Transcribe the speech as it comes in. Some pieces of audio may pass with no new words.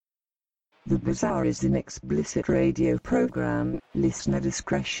The Bazaar is an explicit radio program. Listener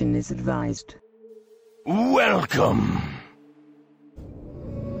discretion is advised. Welcome.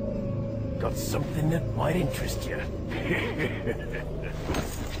 Got something that might interest you.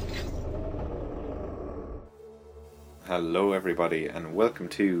 Hello everybody and welcome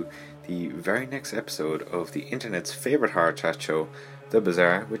to the very next episode of the internet's favourite horror chat show, The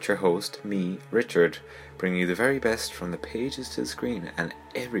Bazaar, with your host, me, Richard, bringing you the very best from the pages to the screen and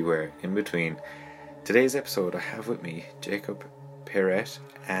everywhere in between. Today's episode I have with me Jacob, Perrett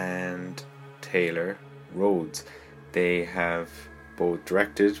and Taylor Rhoades. They have both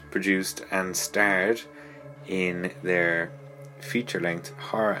directed, produced and starred in their feature-length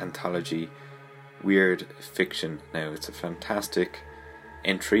horror anthology Weird Fiction. Now, it's a fantastic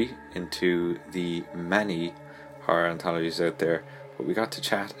entry into the many horror anthologies out there, but we got to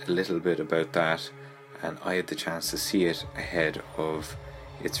chat a little bit about that, and I had the chance to see it ahead of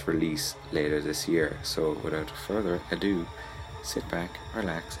its release later this year. So without further ado, sit back,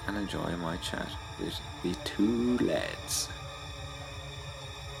 relax and enjoy my chat with the two lads.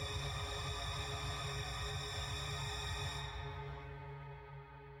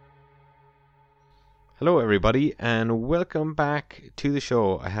 Hello everybody and welcome back to the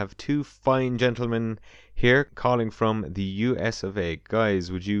show. I have two fine gentlemen here calling from the US of A.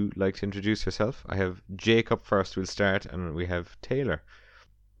 Guys, would you like to introduce yourself? I have Jacob first, we'll start, and we have Taylor.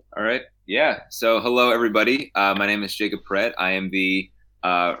 All right. Yeah. So hello everybody. My name is Jacob Perrett. I am the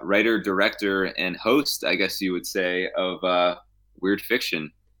writer, director, and host, I guess you would say, of Weird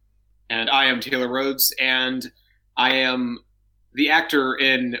Fiction. And I am Taylor Rhoades, and I am the actor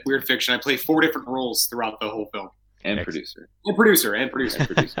in Weird Fiction. I play 4 different roles throughout the whole film. And Excellent. producer. And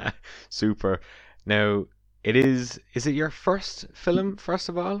producer. Super. Now, is it your first film, first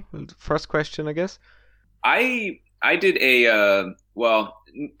of all? First question, I guess? I did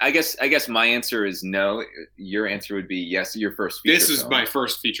I guess my answer is no. Your answer would be yes, your first feature This is film. my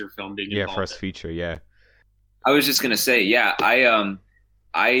first feature film being involved. Yeah, first feature, yeah. I was just gonna say, yeah,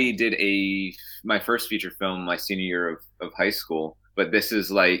 I did my first feature film my senior year of high school, but this is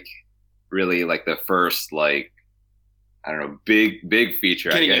like really like the first, like, I don't know, big feature.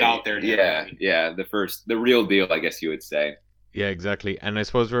 Getting it out there. Yeah, the real deal, I guess you would say. Yeah, exactly. And I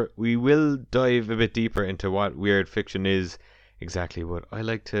suppose we will dive a bit deeper into what Weird Fiction is exactly, but I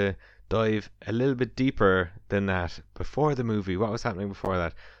like to dive a little bit deeper than that before the movie. What was happening before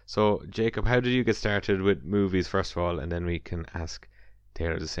that? So, Jacob, how did you get started with movies, first of all, and then we can ask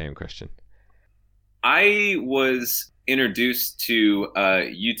Taylor the same question. I was introduced to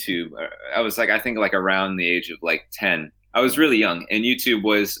YouTube. I was I think around the age of 10. I was really young, and YouTube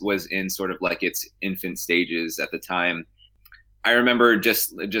was in sort of like its infant stages at the time. I remember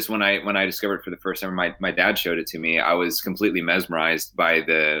just when I discovered it for the first time, my dad showed it to me. I was completely mesmerized by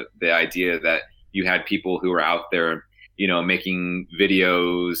the idea that you had people who were out there, making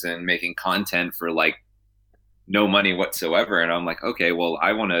videos and making content for no money whatsoever. And I'm like, okay, well,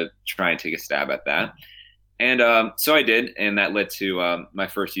 I want to try and take a stab at that. And so I did, and that led to my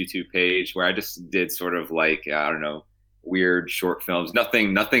first YouTube page, where I just did sort of I don't know, weird short films,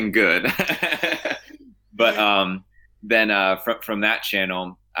 nothing good. But then from that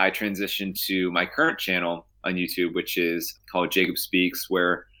channel, I transitioned to my current channel on YouTube, which is called Jacob Speaks,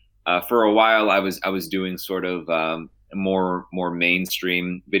 where for a while I was doing sort of more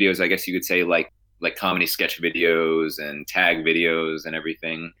mainstream videos, I guess you could say, like comedy sketch videos and tag videos and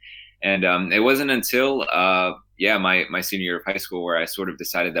everything. And it wasn't until my senior year of high school where I sort of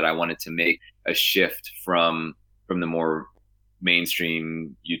decided that I wanted to make a shift from the more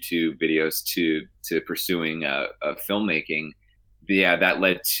mainstream YouTube videos to pursuing filmmaking. Yeah, that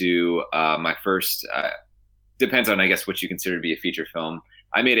led to my first, depends on, I guess, what you consider to be a feature film.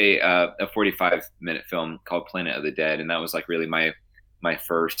 I made a 45-minute film called Planet of the Dead, and that was really my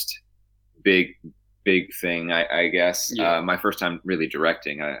first big thing, I guess. Yeah. My first time really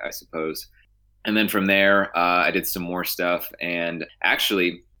directing, I suppose. And then from there, I did some more stuff. And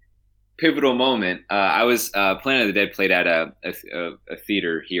actually, pivotal moment, I was Planet of the Dead played at a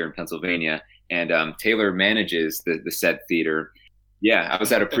theater here in Pennsylvania, and Taylor manages the said theater. Yeah, I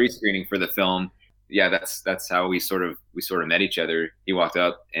was at a pre-screening for the film. Yeah, that's how we sort of met each other. He walked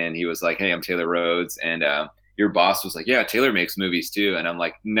up and he was like, "Hey, I'm Taylor Rhoades," and your boss was like, "Yeah, Taylor makes movies too." And I'm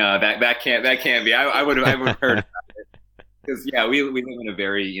like, "No, that can't be." I would have heard about it, because we live in a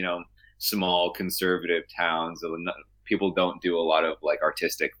very small conservative town, so people don't do a lot of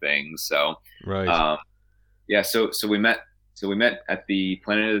artistic things. So right, so we met at the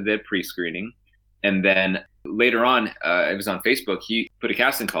Planet of the Dead pre-screening, and then later on, it was on Facebook. He put a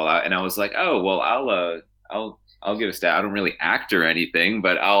casting call out, and I was like, "Oh well, I'll I'll give a stat. I don't really act or anything,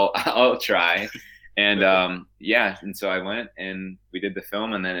 but I'll try. And and so I went and we did the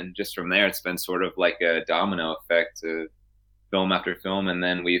film, and then just from there, it's been sort of like a domino effect to film after film, and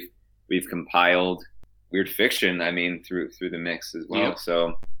then we've compiled Weird Fiction. I mean, through the mix as well. Yep.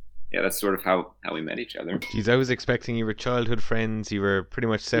 So yeah, that's sort of how we met each other. Geez, I was expecting you were childhood friends. You were pretty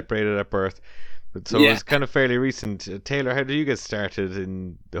much separated at birth. But so it was kind of fairly recent. Taylor, how did you get started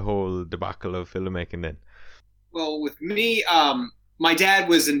in the whole debacle of filmmaking then? Well, with me, my dad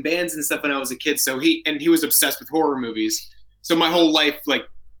was in bands and stuff when I was a kid, so he was obsessed with horror movies. So my whole life, like,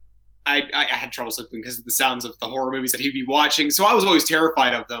 I had trouble sleeping because of the sounds of the horror movies that he'd be watching. So I was always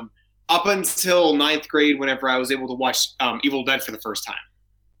terrified of them up until 9th grade, whenever I was able to watch Evil Dead for the first time.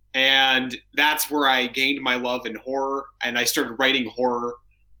 And that's where I gained my love in horror, and I started writing horror.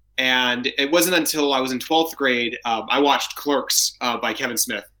 And it wasn't until I was in 12th grade, I watched Clerks by Kevin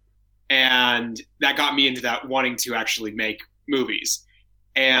Smith. And that got me into that, wanting to actually make movies.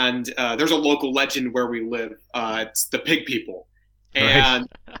 And there's a local legend where we live. It's the Pig People. And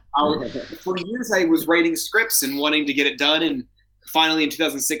for years I was writing scripts and wanting to get it done. And finally in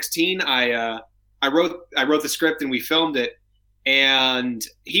 2016, I wrote the script and we filmed it. And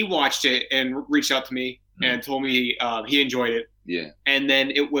he watched it and reached out to me and told me he enjoyed it. Yeah. And then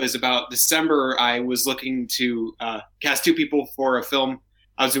it was about December. I was looking to cast 2 people for a film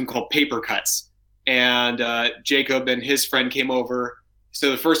I was doing called Paper Cuts. And Jacob and his friend came over. So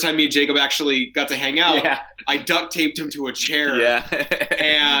the first time me and Jacob actually got to hang out, I duct taped him to a chair. Yeah.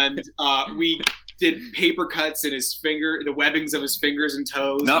 And we did paper cuts in his finger, the webbings of his fingers and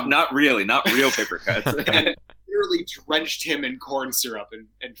toes. Not real paper cuts. And literally drenched him in corn syrup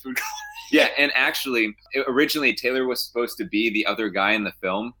and food coloring. Yeah, and actually, originally Taylor was supposed to be the other guy in the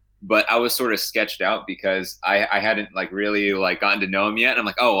film, but I was sort of sketched out because I hadn't really gotten to know him yet. And I'm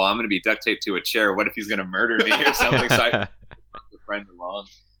like, oh, well, I'm going to be duct taped to a chair. What if he's going to murder me or something? So I brought a friend along.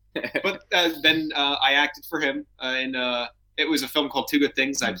 But then I acted for him, and it was a film called Two Good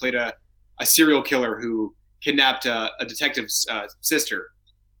Things. I played a serial killer who kidnapped a detective's sister.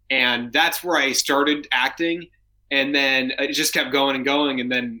 And that's where I started acting. And then it just kept going and going,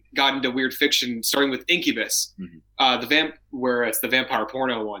 and then got into Weird Fiction, starting with Incubus, where it's the vampire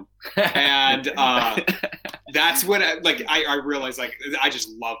porno one. And that's when I realized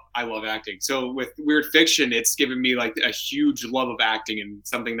I love acting. So with Weird Fiction, it's given me a huge love of acting, and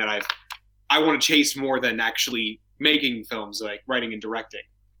something that I want to chase more than actually making films, like writing and directing.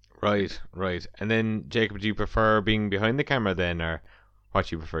 Right. And then Jacob, do you prefer being behind the camera then, or what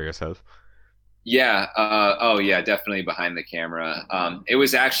do you prefer yourself? Yeah. Definitely behind the camera. It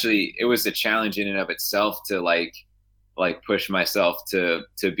was a challenge in and of itself to push myself to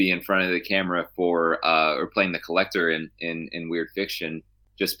be in front of the camera for or playing the collector in Weird Fiction,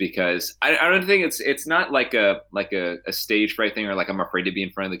 just because I don't think it's not like a stage fright thing, or I'm afraid to be in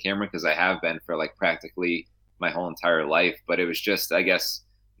front of the camera, because I have been for practically my whole entire life. But it was just, I guess,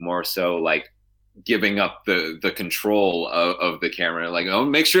 more so giving up the control of the camera,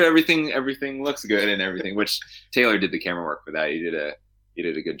 make sure everything looks good and everything, which Taylor did the camera work for that. He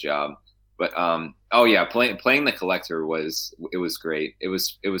did a good job. But playing the collector was great. It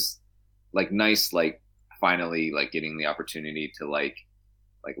was nice, finally getting the opportunity to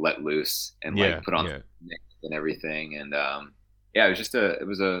let loose and put on mix and everything. And it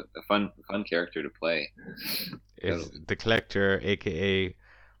was a fun character to play. Is the collector, aka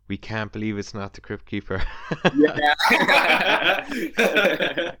we can't believe it's not the Crypt Keeper.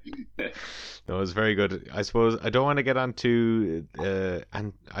 No, it's very good. I suppose I don't want to get onto,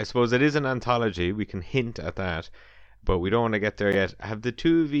 and I suppose it is an anthology. We can hint at that, but we don't want to get there yet. Have the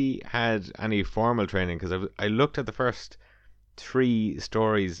two of you had any formal training? Because I looked at the first 3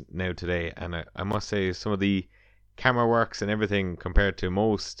 stories now today, and I must say some of the camera works and everything compared to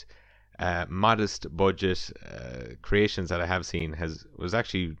most modest budget creations that I have seen was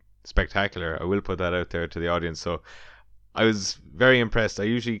actually spectacular. I will put that out there to the audience. So I was very impressed. I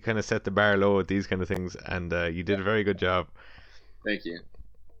usually kind of set the bar low at these kind of things, and you did a very good job. Thank you.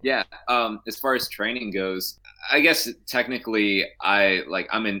 Yeah. As far as training goes, I guess technically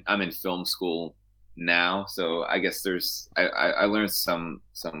I'm in film school now, so I guess I learned some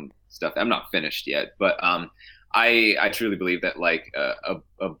stuff. I'm not finished yet, but I truly believe that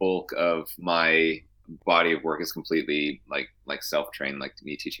a bulk of my body of work is completely like self-trained,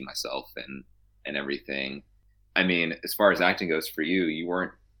 me teaching myself and everything. I mean, as far as acting goes, for you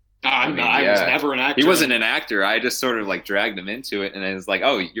weren't. I was never an actor. He wasn't an actor. I just sort of dragged him into it, and I was like,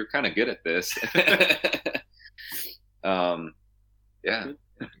 "Oh, you're kind of good at this." Yeah.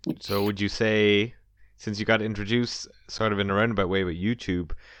 So, would you say, since you got introduced sort of in a roundabout way with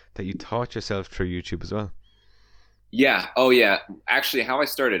YouTube, that you taught yourself through YouTube as well? Yeah. Oh, yeah. Actually, how I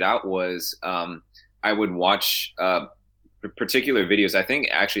started out was I would watch particular videos. I think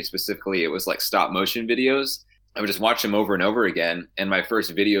actually specifically it was like stop motion videos. I would just watch them over and over again. And my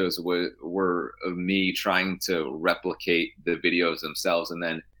first videos were of me trying to replicate the videos themselves. And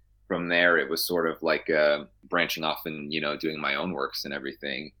then from there, it was sort of like branching off and, doing my own works and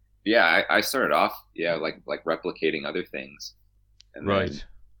everything. Yeah, I started off, like replicating other things. And Right. then,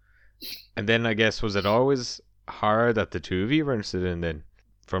 And then I guess, was it always horror that the two of you were interested in then?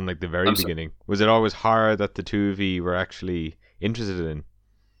 From like the very I'm sorry. beginning? Was it always horror that the two of you were actually interested in?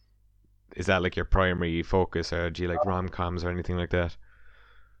 Is that like your primary focus, or do you like rom-coms or anything like that?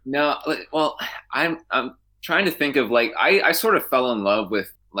 No, well, I'm trying to think of like I sort of fell in love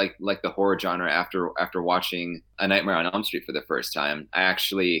with like the horror genre after watching A Nightmare on Elm Street for the first time.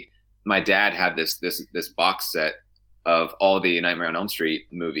 My dad had this box set of all the Nightmare on Elm Street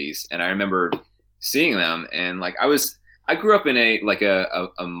movies, and I remember seeing them, and like I grew up in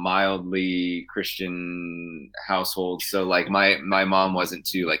a mildly Christian household, so like my mom wasn't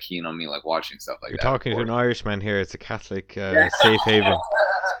too like keen on me like watching stuff like You're that talking to before. an Irishman here. It's a Catholic safe haven.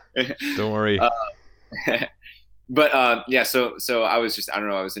 Don't worry. Uh, but yeah, so I was just I don't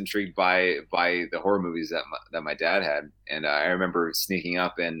know, I was intrigued by the horror movies that my dad had, and I remember sneaking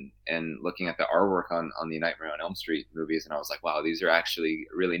up and looking at the artwork on the Nightmare on Elm Street movies, and I was like, wow, these are actually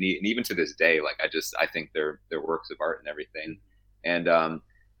really neat. And even to this day, like I think they're works of art and everything. And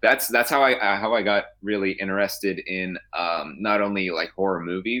that's how I got really interested in not only like horror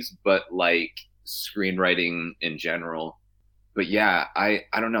movies but like screenwriting in general. But yeah, I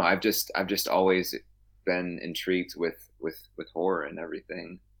don't know. I've just always been intrigued with horror and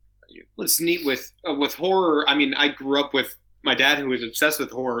everything. What's neat with horror, I mean, I grew up with my dad who was obsessed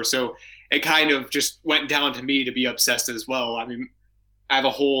with horror, so it kind of just went down to me to be obsessed as well. I mean, I have a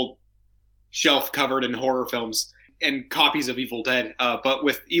whole shelf covered in horror films and copies of Evil Dead. But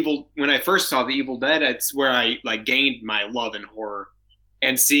when I first saw the Evil Dead, it's where I like gained my love in horror,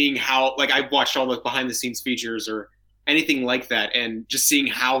 and seeing how like I watched all the behind the scenes features or anything like that, and just seeing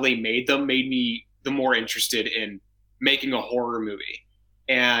how they made them made me the more interested in making a horror movie.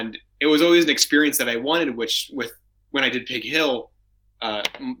 And it was always an experience that I wanted, which with when I did Pig Hill,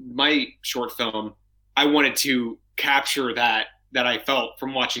 my short film, I wanted to capture that I felt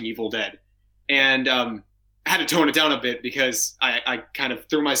from watching Evil Dead. And I had to tone it down a bit because I kind of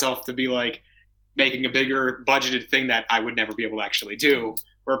threw myself to be like making a bigger budgeted thing that I would never be able to actually do.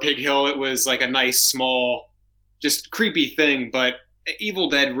 Where Pig Hill, it was like a nice, small, just creepy thing, but Evil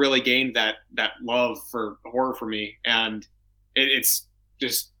Dead really gained that love for horror for me, and it's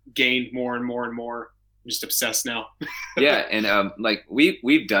just gained more and more and more. I'm just obsessed now. Yeah, and like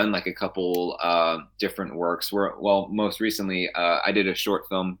we've done like a couple different works. Most recently, I did a short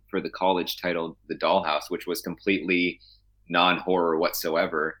film for the college titled The Dollhouse, which was completely non-horror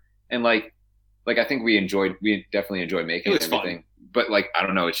whatsoever, and I think we definitely enjoyed making it and everything. Fun. But like I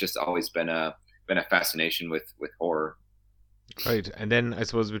don't know, it's just always been a fascination with horror. Right, and then I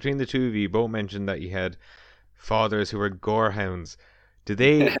suppose between the two of you, both mentioned that you had fathers who were gore hounds. Do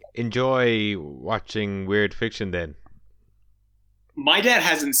they enjoy watching weird fiction then? My dad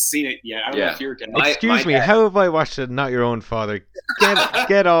hasn't seen it yet. I don't know if your dad. Excuse me, how have I watched it? Not your own father.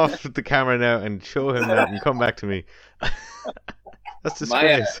 Get off the camera now and show him that, and come back to me. That's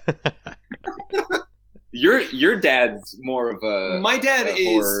disgrace. Your dad's more of a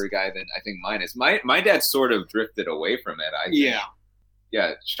horror guy than I think mine is. My dad sort of drifted away from it. I think.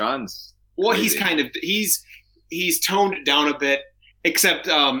 Yeah. Sean's he's toned it down a bit. Except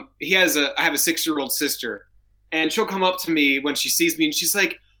I have a 6-year-old sister, and she'll come up to me when she sees me, and she's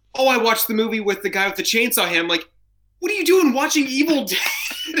like, "Oh, I watched the movie with the guy with the chainsaw." I'm like, "What are you doing watching Evil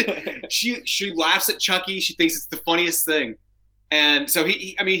Dead?" she laughs at Chucky. She thinks it's the funniest thing. And so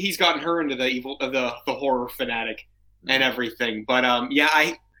he's gotten her into the horror fanatic and everything. But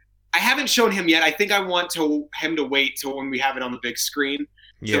I haven't shown him yet. I think I want him to wait till when we have it on the big screen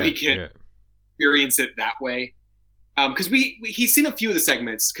so he can experience it that way. Because he's seen a few of the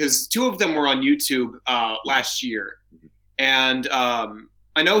segments, because 2 of them were on YouTube last year, and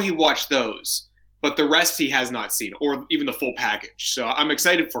I know he watched those, but the rest he has not seen, or even the full package. So I'm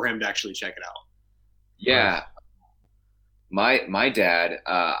excited for him to actually check it out. Yeah. My dad,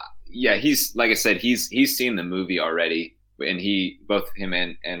 he's like I said, he's seen the movie already, and both him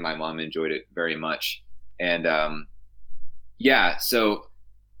and my mom enjoyed it very much, and so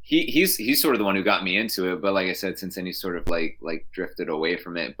he's sort of the one who got me into it. But like I said, since then he's sort of like drifted away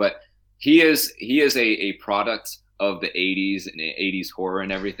from it. But he is a product of the '80s and '80s horror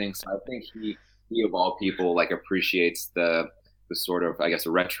and everything. So I think he of all people like appreciates the sort of, I guess,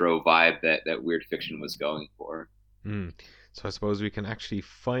 retro vibe that weird fiction was going for. Mm. So I suppose we can actually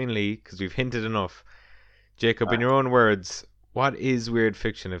finally, because we've hinted enough, Jacob, in your own words, what is weird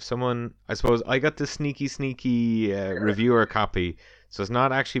fiction? If someone, I suppose I got the sneaky reviewer copy, so it's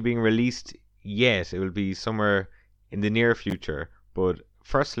not actually being released yet. It will be somewhere in the near future. But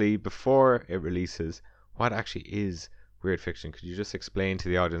firstly, before it releases, what actually is weird fiction? Could you just explain to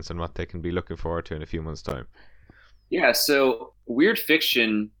the audience and what they can be looking forward to in a few months' time? Yeah, so weird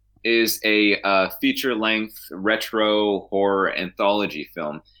fiction is a feature-length retro horror anthology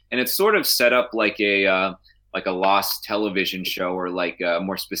film, and it's sort of set up like a lost television show, or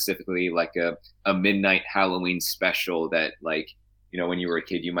more specifically like a midnight Halloween special that, like, when you were a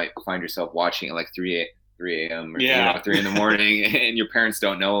kid you might find yourself watching at like 3 a.m. or 3 in the morning and your parents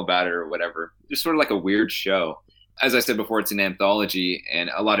don't know about it or whatever. Just sort of like a weird show. As I said before, it's an anthology, and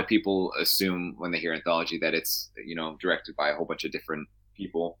a lot of people assume when they hear anthology that it's directed by a whole bunch of different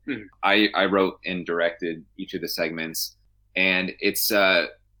people. Mm-hmm. I wrote and directed each of the segments, and it's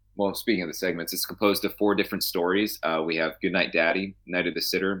well, speaking of the segments, it's composed of 4 different stories. We have Goodnight Daddy, Night of the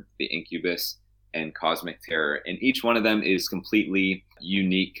Sitter, The Incubus, and Cosmic Terror, and each one of them is completely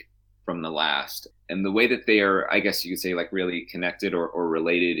unique from the last. And the way that they are, I guess you could say, like really connected or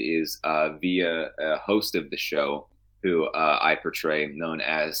related is via a host of the show who I portray, known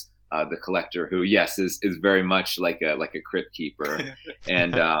as the Collector, who, yes, is very much like a crypt keeper.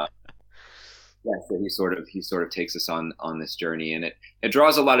 And yeah, so he sort of takes us on this journey, and it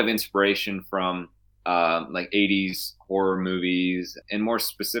draws a lot of inspiration from like 80s horror movies, and more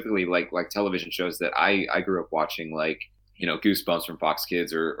specifically like television shows that I grew up watching, like Goosebumps from Fox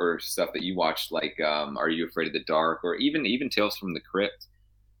Kids, or stuff that you watched, like Are You Afraid of the Dark, or even Tales from the Crypt.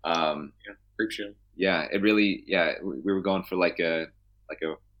 Creep show. Yeah, it really, we were going for like a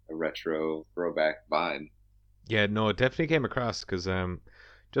retro throwback vibe. Yeah, no, it definitely came across, because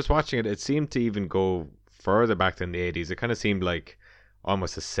just watching it, it seemed to even go further back than the 80s. It kind of seemed like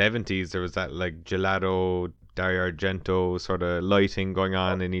almost the 70s. There was that like gelato, Dario Argento sort of lighting going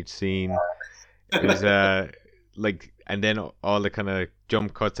on in each scene. It was like, and then all the kind of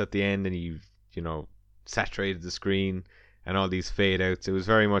jump cuts at the end, and you saturated the screen and all these fade outs. It was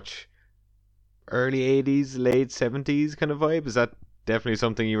very much early 80s, late 70s kind of vibe. Is that definitely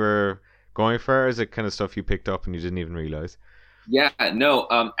something you were going for, or is it kind of stuff you picked up and you didn't even realize? Yeah, no,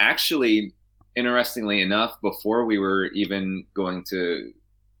 actually, interestingly enough, before we were even going to,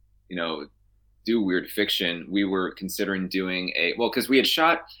 do weird fiction, we were considering doing because we had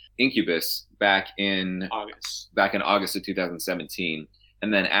shot Incubus back in August of 2017.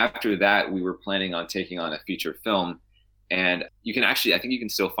 And then after that, we were planning on taking on a feature film. And you can actually, I think you can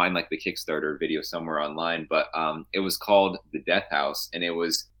still find like the Kickstarter video somewhere online, but it was called The Death House, and it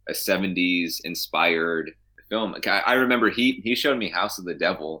was a 70s inspired film. I remember he showed me House of the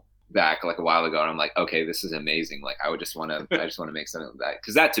Devil back like a while ago, and I'm like, okay, this is amazing. Like I just want to make something like that,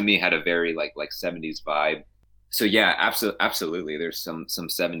 because that to me had a very like 70s vibe. So yeah, absolutely. There's some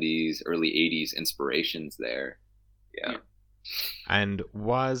 70s, early 80s inspirations there. Yeah. And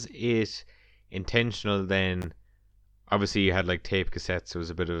was it intentional then? Obviously you had like tape cassettes, so it was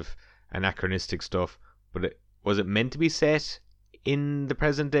a bit of anachronistic stuff, but was it meant to be set in the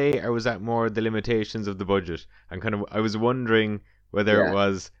present day, or was that more the limitations of the budget? And kind of, I was wondering whether it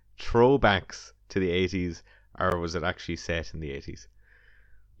was throwbacks to the 80s, or was it actually set in the 80s?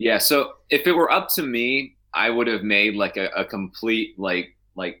 Yeah, so if it were up to me, I would have made like a complete like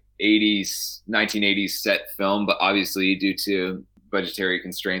 1980s set film, but obviously due to budgetary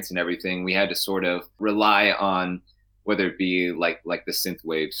constraints and everything, we had to sort of rely on whether it be like the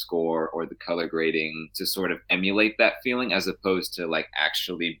synthwave score or the color grading to sort of emulate that feeling, as opposed to like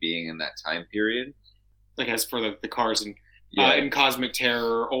actually being in that time period. Like as for the Cars and in Cosmic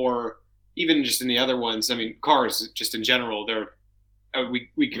Terror, or even just in the other ones. I mean, Cars just in general, they're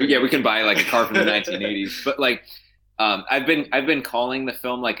we can buy like a car from the 1980s, but like I've been calling the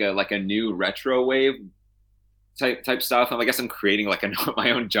film like a new retro wave type stuff. I guess I'm creating like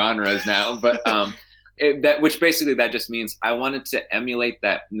my own genres now, but which basically that just means I wanted to emulate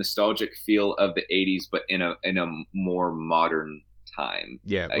that nostalgic feel of the 80s, but in a more modern time.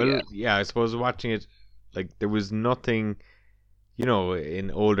 Yeah, I suppose watching it, like there was nothing,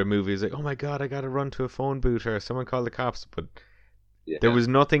 in older movies like, oh my god, I gotta run to a phone booth or someone call the cops, but there was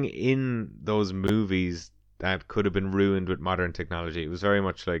nothing in those movies that could have been ruined with modern technology. It was very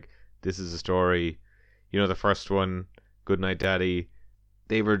much like, this is a story. The first one, Goodnight Daddy,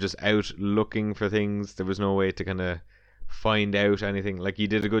 they were just out looking for things. There was no way to kind of find out anything. Like, you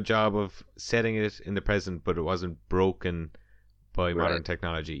did a good job of setting it in the present, but it wasn't broken by modern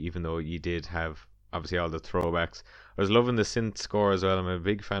technology, even though you did have obviously all the throwbacks. I was loving the synth score as well. I'm a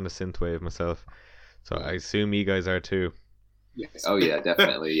big fan of synthwave myself. So I assume you guys are too. Yes. Oh yeah,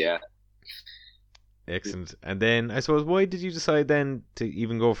 definitely, yeah. Excellent. And then I suppose, why did you decide then to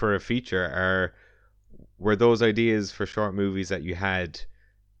even go for a feature? Or were those ideas for short movies that you had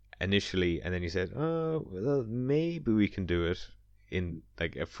initially, and then you said, oh, well, maybe we can do it in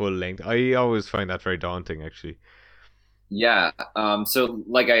like a full length? I always find that very daunting, actually. Yeah. So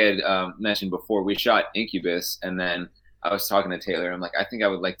like I had mentioned before, we shot Incubus, and then I was talking to Taylor. I'm like, I think I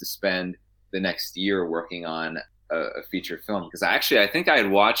would like to spend the next year working on a feature film, because I think I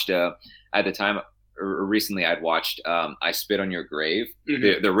had watched at the time, or recently I'd watched I Spit on Your Grave,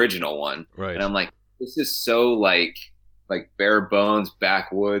 the original one, Right. And I'm like, this is so like bare bones,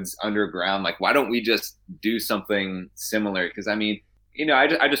 backwoods, underground. Like, why don't we just do something similar? Because I mean,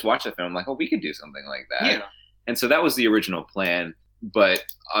 I just watched the film. I'm like, oh, we could do something like that. Yeah. And so that was the original plan, but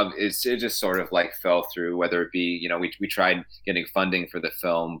it just sort of like fell through. Whether it be, we tried getting funding for the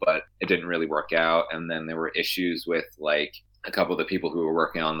film, but it didn't really work out. And then there were issues with like a couple of the people who were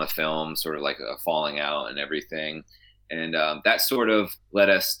working on the film, sort of like a falling out and everything. And that sort of led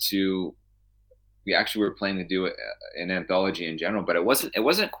us to, we actually were planning to do an anthology in general, but it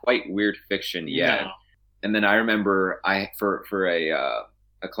wasn't quite weird fiction yet. No. And then I remember for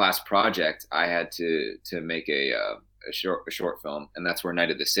a class project, I had to make a short film, and that's where Night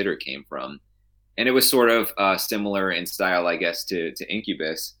of the Sitter came from. And it was sort of similar in style, I guess, to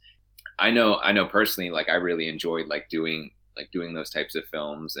Incubus. I know personally, like I really enjoyed doing those types of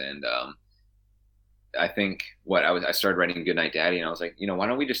films, and I think I started writing Goodnight Daddy, and I was like, why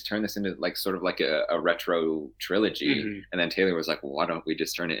don't we just turn this into like sort of like a retro trilogy? And then Taylor was like, well, why don't we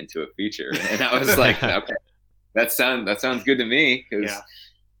just turn it into a feature? And I was like, okay, that sounds good to me, because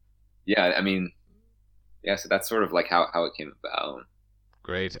yeah, I mean, yeah, so that's sort of like how it came about.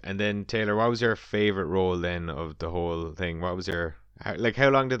 Great. And then Taylor, what was your favorite role then of the whole thing? What was your, like, how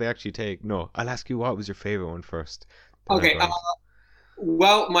long did they actually take? No, I'll ask you, what was your favorite one first? Okay.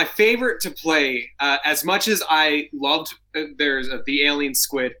 Well, my favorite to play, as much as I loved, there's the alien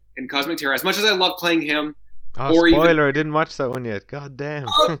squid in Cosmic Terror, as much as I loved playing him. Oh, or spoiler, I didn't watch that one yet. God damn.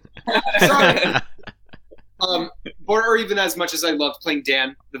 Sorry. Or even as much as I loved playing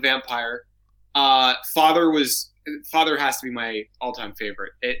Dan the vampire, Father has to be my all-time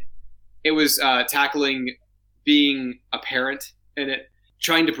favorite. It was tackling being a parent and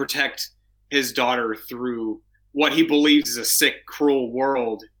trying to protect his daughter through what he believes is a sick, cruel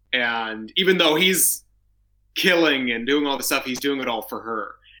world, and even though he's killing and doing all the stuff, he's doing it all for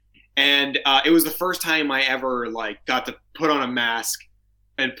her. And it was the first time I ever got to put on a mask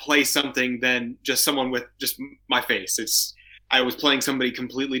and play something than just someone with just my face. I was playing somebody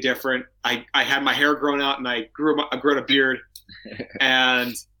completely different. I had my hair grown out and I grew a beard,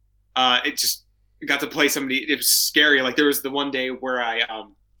 and it just got to play somebody. It was scary. Like there was the one day where I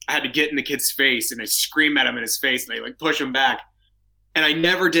had to get in the kid's face and I scream at him in his face and they push him back, and I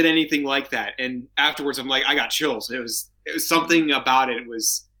never did anything like that. And afterwards, I'm like, I got chills. It was something about it.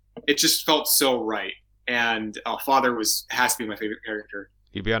 It just felt so right. And Father has to be my favorite character.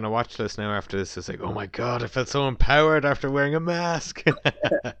 You'd be on a watch list now after this. It's like, oh my god, I felt so empowered after wearing a mask.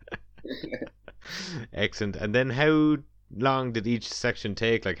 Excellent. And then how long did each section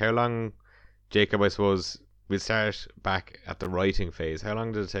take? Like how long, Jacob, I suppose, we'll start back at the writing phase. How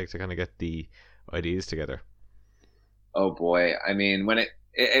long did it take to kind of get the ideas together? Oh boy. I mean, when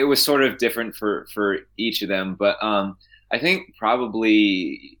it was sort of different for each of them, but I think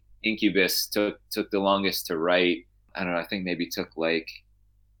probably Incubus took the longest to write. I don't know, I think maybe took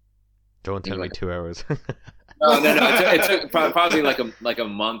Don't tell me 2 hours. No. It took probably like a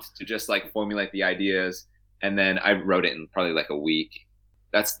month to just formulate the ideas, and then I wrote it in probably a week.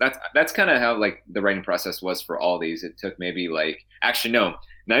 That's kind of how the writing process was for all these. It took maybe actually no,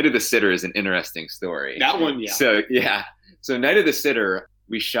 Night of the Sitter is an interesting story. That one, yeah. So Night of the Sitter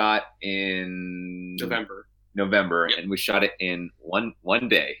we shot in November, yep. And we shot it in one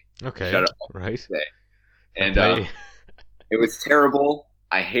day. Okay, shot it right. Day. And it was terrible.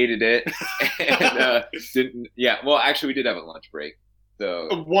 I hated it. And, well, actually, we did have a lunch break.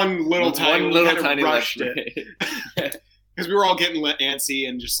 So one little tiny lunch break. Because we were all getting antsy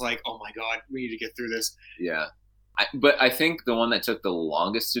and just oh my god, we need to get through this. Yeah. But I think the one that took the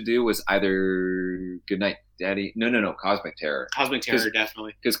longest to do was either Goodnight Daddy. No, Cosmic Terror. Cosmic Terror,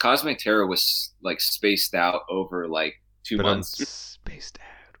 definitely. Because Cosmic Terror was spaced out over 2 months. Spaced out.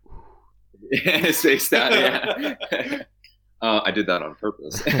 Yeah, spaced out. Yeah. I did that on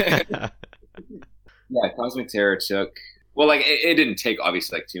purpose. Yeah, Cosmic Terror took. Well, it didn't take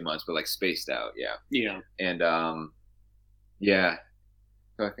obviously 2 months, but spaced out. Yeah. Yeah. And yeah.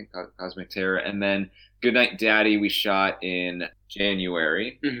 So I think Cosmic Terror, and then Goodnight Daddy we shot in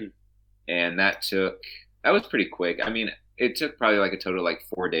January, and that was pretty quick. I mean, it took probably like a total of like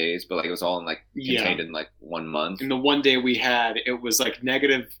 4 days, but like it was all in like contained in like 1 month. In the one day we had, it was like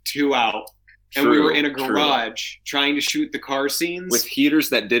 -2 out. And we were in a garage trying to shoot the car scenes. With heaters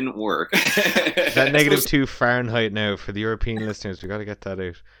that didn't work. That -2 Fahrenheit now for the European listeners. We got to get that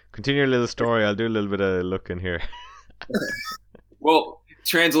out. Continue your little story. I'll do a little bit of looking here. Well,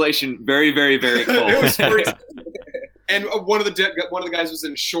 translation, very, very, very cold. It was freezing. And one of the guys was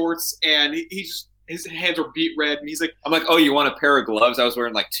in shorts, and he just, his hands were beet red, and he's like, I'm like, oh, you want a pair of gloves? I was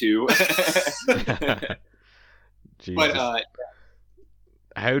wearing like 2. But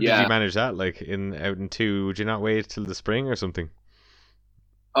how did you manage that? Like out in 2, would you not wait till the spring or something?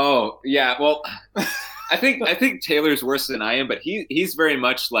 Oh yeah, well, I think Taylor's worse than I am, but he's very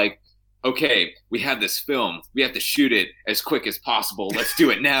much like, okay, we have this film, we have to shoot it as quick as possible. Let's do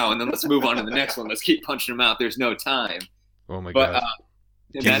it now, and then let's move on to the next one. Let's keep punching them out. There's no time. Oh my god!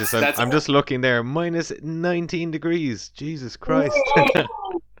 Jesus, I'm just looking there. -19 degrees. Jesus Christ.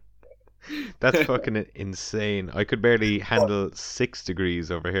 That's fucking insane. I could barely handle 6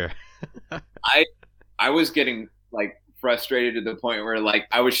 degrees over here. I was getting like frustrated to the point where like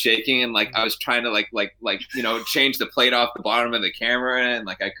I was shaking and like I was trying to like change the plate off the bottom of the camera and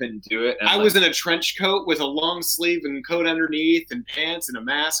like I couldn't do it. And I was in a trench coat with a long sleeve and coat underneath and pants and a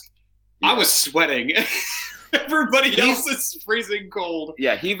mask. Yeah. I was sweating. Everybody else is freezing cold.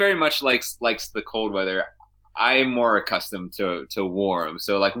 Yeah, he very much likes the cold weather. I'm more accustomed to warm,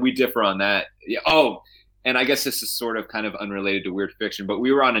 so like we differ on that. Yeah. Oh, and I guess this is sort of kind of unrelated to weird fiction, but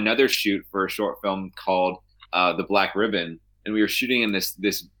we were on another shoot for a short film called The Black Ribbon, and we were shooting in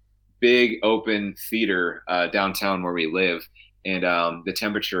this big open theater downtown where we live, and the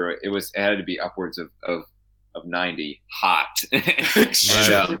temperature it had to be upwards of 90, hot. And,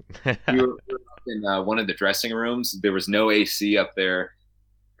 we were up in one of the dressing rooms. There was no AC up there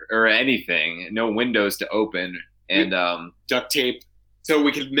or anything, no windows to open, and duct tape so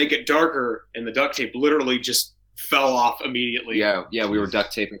we could make it darker, and the duct tape literally just fell off immediately. Yeah, we were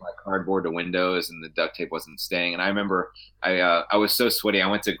duct taping like cardboard to windows, and the duct tape wasn't staying. And I remember I was so sweaty, I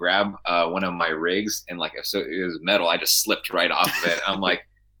went to grab one of my rigs, and like so it was metal, I just slipped right off of it. I'm like,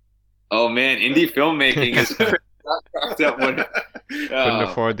 oh man, indie filmmaking is that one. Couldn't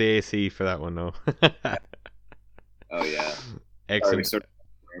afford the AC for that one, though. Oh yeah, excellent. Sorry,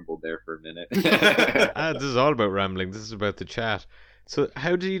 rambled there for a minute. This is all about rambling. This is about the chat. So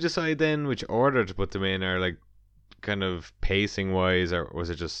how did you decide then which order to put them in, or like kind of pacing wise, or was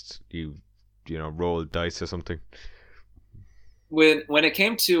it just you rolled dice or something? When it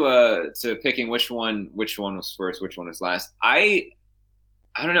came to picking which one was first, which one was last, I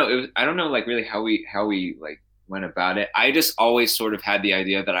don't know. I don't know like really how we like went about it. I just always sort of had the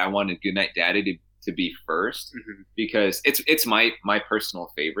idea that I wanted Goodnight Daddy to be first, because it's my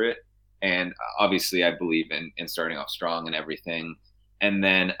personal favorite, and obviously I believe in starting off strong and everything. And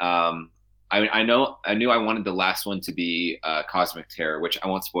then I knew I wanted the last one to be Cosmic Terror, which I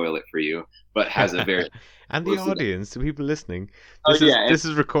won't spoil it for you, but has a very and the audience, the people listening. This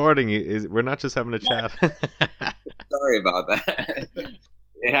is recording. We're not just having a chat. Sorry about that.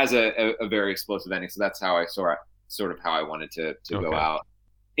 It has a very explosive ending, so that's how I sort of how I wanted to go out.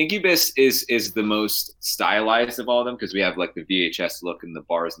 Incubus is the most stylized of all of them, because we have like the VHS look and the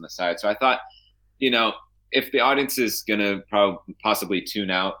bars on the side. So I thought, if the audience is gonna possibly tune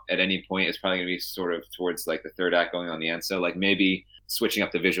out at any point, it's probably gonna be sort of towards like the third act going on the end. So like maybe switching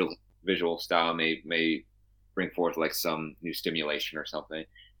up the visual style may bring forth like some new stimulation or something.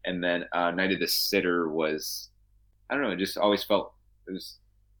 And then Night of the Sitter was, I don't know, it just always felt it was.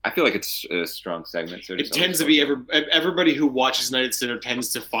 I feel like it's a strong segment. So it tends to be everybody who watches Night of the Sitter tends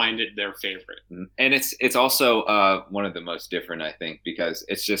to find it their favorite. And it's also one of the most different, I think, because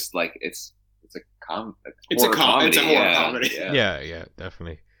it's just like it's a horror comedy. Yeah,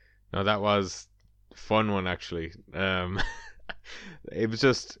 definitely. No, that was a fun one actually. It was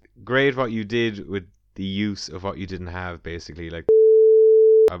just great what you did with the use of what you didn't have, basically. Like,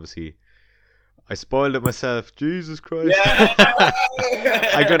 obviously, I spoiled it myself. Jesus Christ. Yeah.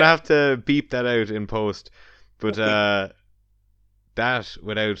 I'm going to have to beep that out in post. But that,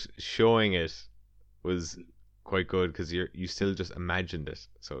 without showing it, was quite good, because you still just imagined it.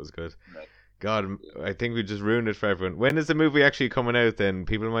 So it was good. Right. God, I think we just ruined it for everyone. When is the movie actually coming out then?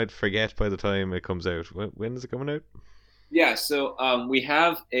 People might forget by the time it comes out. When is it coming out? Yeah, so we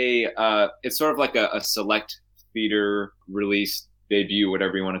have it's sort of like a select theater release debut,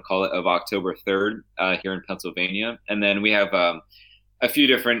 whatever you want to call it, of October 3rd here in Pennsylvania. And then we have a few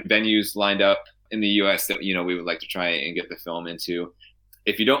different venues lined up in the U.S. that, we would like to try and get the film into.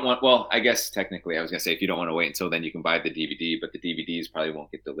 if you don't want, well, I guess technically I was gonna say if you don't want to wait until then, you can buy the DVD, but the DVDs probably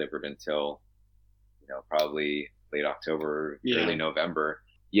won't get delivered until, probably late October, early November.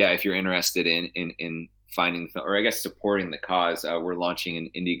 Yeah, if you're interested in finding the film, or I guess supporting the cause, we're launching an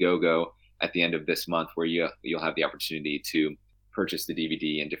Indiegogo at the end of this month where you'll have the opportunity to purchase the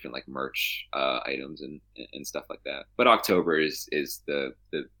DVD and different like merch items and stuff like that. But October is the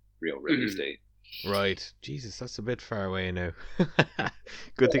real release date. Right. Jesus, that's a bit far away now.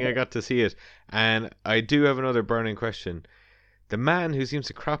 Good thing I got to see it. And I do have another burning question. The man who seems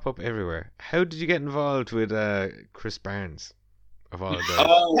to crop up everywhere, how did you get involved with Chris Barnes of all guys?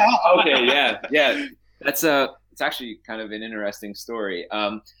 Oh, okay, yeah. That's it's actually kind of an interesting story.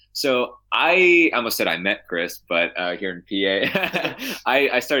 So I almost said I met Chris, but here in PA,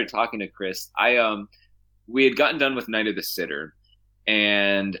 I started talking to Chris. We had gotten done with Night of the Sitter,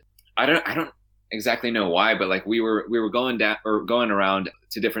 and I don't exactly know why, but like we were going around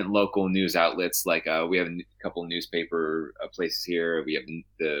to different local news outlets. Like we have a couple newspaper places here. We have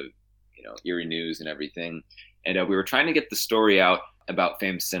the Erie News and everything, and we were trying to get the story out about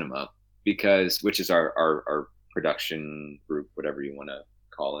Fame Cinema which is our production group, whatever you want to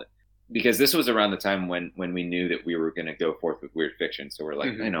call it. Because this was around the time when we knew that we were going to go forth with Weird Fiction. So we're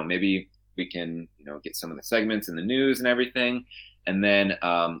like, maybe we can, get some of the segments in the news and everything. And then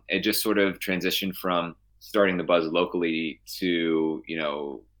it just sort of transitioned from starting the buzz locally to,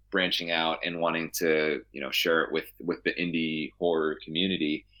 branching out and wanting to, share it with the indie horror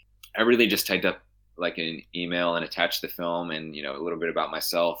community. I really just typed up like an email and attached the film and, a little bit about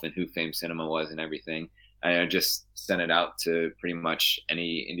myself and who Fame Cinema was and everything. I just sent it out to pretty much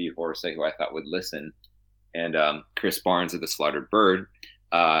any indie horror site who I thought would listen. And Chris Barnes of the Slaughtered Bird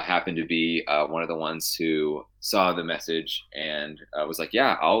happened to be one of the ones who saw the message and was like,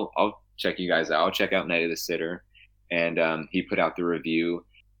 yeah, I'll check you guys out. I'll check out Night of the Sitter. And he put out the review.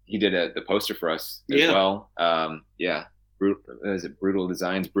 He did the poster for us as well. Is it Brutal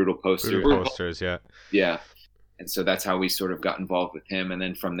Designs, Brutal Posters? Brutal Posters, yeah. Yeah. And so that's how we sort of got involved with him. And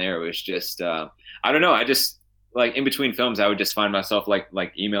then from there, it was just, I don't know. I just, like, in between films, I would just find myself, like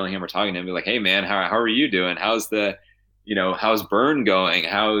emailing him or talking to him, be like, hey, man, how are you doing? How's how's Burn going?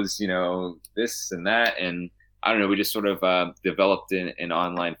 How's, this and that? And I don't know. We just sort of developed an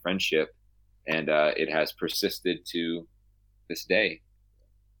online friendship. And it has persisted to this day.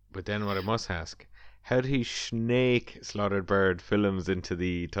 But then what I must ask, how did he snake Slaughtered Bird films into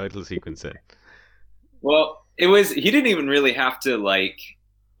the title sequence then? Well, he didn't even really have to like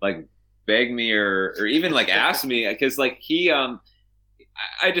beg me or even like ask me, because like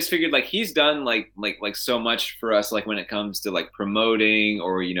I just figured like he's done like so much for us, like when it comes to like promoting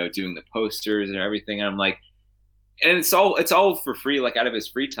or doing the posters and everything. And I'm like, and it's all for free, like out of his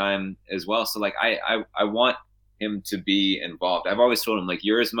free time as well. So like I want him to be involved. I've always told him like,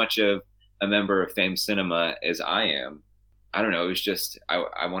 you're as much of a member of Fame Cinema as I am. I don't know. It was just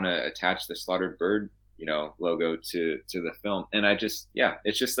I want to attach the Slaughtered Bird logo to the film, and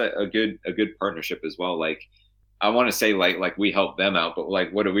it's just a good partnership as well. Like I want to say like we help them out, but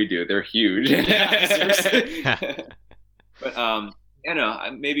like what do we do? They're huge. But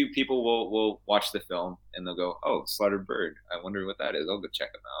maybe people will watch the film and they'll go, oh, Slaughtered Bird, I wonder what that is. I'll go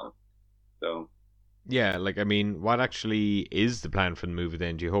check them out. So yeah, like I mean, what actually is the plan for the movie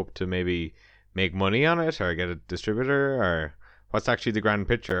then? Do you hope to maybe make money on it or get a distributor, or what's actually the grand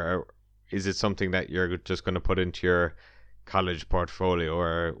picture? Or is it something that you're just going to put into your college portfolio,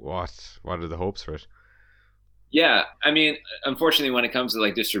 or what are the hopes for it? Yeah, I mean, unfortunately, when it comes to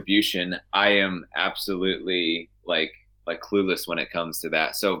like distribution, I am absolutely like clueless when it comes to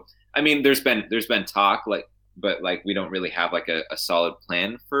that. So, I mean, there's been talk, but like we don't really have like a solid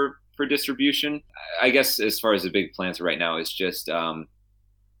plan for distribution. I guess as far as the big plans right now is just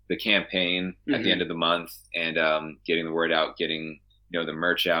the campaign at the end of the month and getting the word out, getting the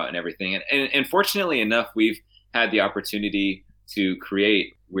merch out and everything. And fortunately enough, we've had the opportunity to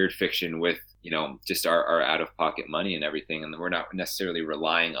create Weird Fiction with just our out of pocket money and everything, and we're not necessarily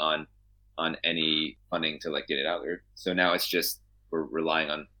relying on any funding to like get it out there. So now it's just we're relying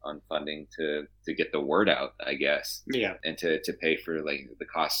on funding to get the word out, I guess. Yeah. And to pay for like the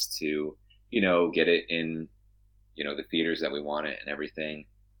costs to get it in the theaters that we want it and everything.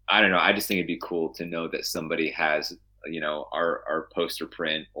 I don't know. I just think it'd be cool to know that somebody has our poster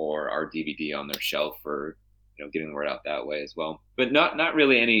print or our DVD on their shelf for getting the word out that way as well. But not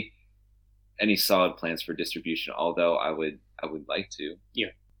really any solid plans for distribution, although I would like to. Yeah.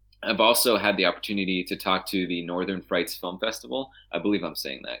 I've also had the opportunity to talk to the Northern Frights Film Festival. I believe I'm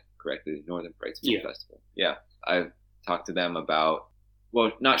saying that correctly. Northern Frights Film Festival. Yeah. I've talked to them about,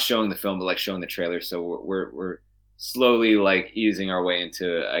 well, not showing the film, but like showing the trailer. So we're slowly like easing our way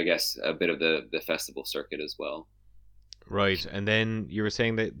into, I guess, a bit of the festival circuit as well. Right, and then you were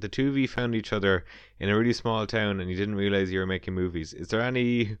saying that the two of you found each other in a really small town and you didn't realize you were making movies. Is there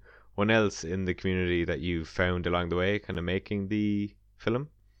anyone else in the community that you found along the way kind of making the film?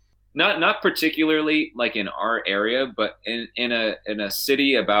 Not particularly like in our area, but in a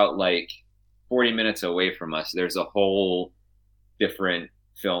city about like 40 minutes away from us, there's a whole different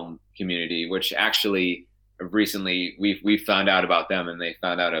film community, which actually recently we found out about them and they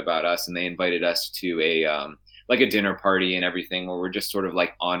found out about us, and they invited us to a like a dinner party and everything, where we're just sort of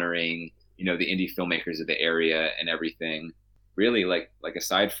like honoring, you know, the indie filmmakers of the area and everything. Really, like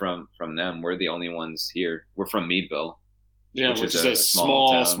aside from them, we're the only ones here. We're from Meadville, which is a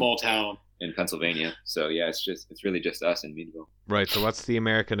small town in Pennsylvania. So yeah, it's really just us in Meadville. Right. So what's the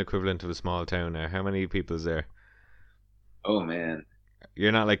American equivalent of a small town now? How many people is there? Oh man,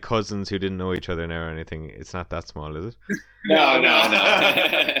 you're not like cousins who didn't know each other now or anything. It's not that small, is it? No.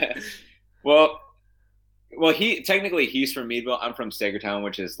 Well, he's from Meadville. I'm from Sagertown,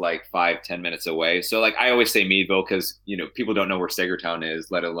 which is like 5-10 minutes away. So like I always say Meadville because, you know, people don't know where Sagertown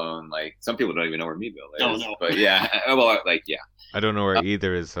is, let alone like some people don't even know where Meadville is. No. But yeah, well, like yeah. I don't know where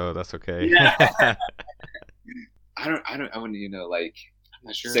either is, so that's okay. Yeah. I wouldn't even know. Like, I'm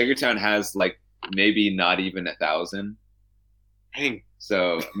not sure. Sagertown has like maybe not even 1,000. Dang.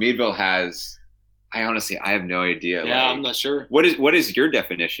 So Meadville has. I have no idea. Yeah, like, I'm not sure. What is your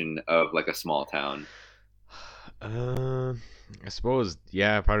definition of like a small town? I suppose,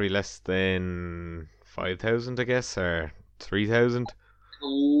 yeah, probably less than 5,000, I guess, or 3,000.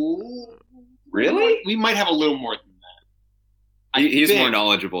 Really? We might have a little more than that. He's more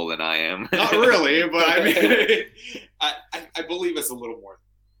knowledgeable than I am. Not really, but I mean, I believe it's a little more.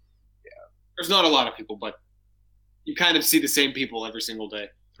 Yeah. There's not a lot of people, but you kind of see the same people every single day.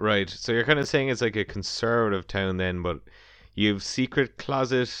 Right. So you're kind of saying it's like a conservative town then, but you've secret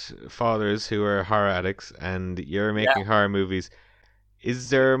closet fathers who are horror addicts and you're making horror movies. Is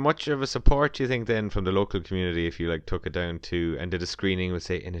there much of a support, do you think, then from the local community if you like took it down to and did a screening, let's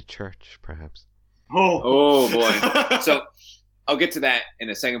say, in a church, perhaps? Oh boy. So I'll get to that in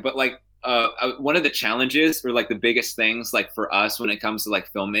a second, but like one of the challenges or like the biggest things like for us when it comes to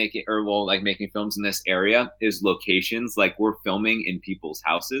like filmmaking or like making films in this area is locations. Like we're filming in people's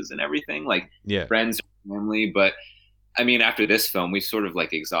houses and everything, like friends, family, but I mean, after this film, we sort of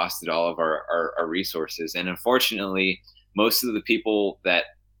like exhausted all of our resources. And unfortunately, most of the people that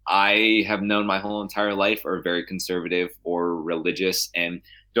I have known my whole entire life are very conservative or religious and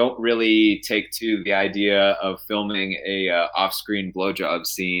don't really take to the idea of filming a off-screen blowjob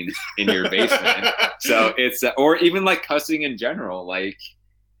scene in your basement. So it's, or even like cussing in general, like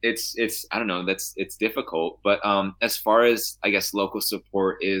it's, I don't know, it's difficult. But as far as I guess local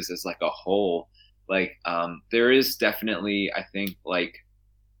support is as like a whole, like there is definitely, I think, like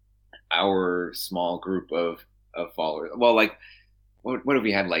our small group of followers. Well, like what have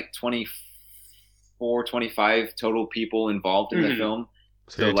we had, like 24, 25 total people involved in the film.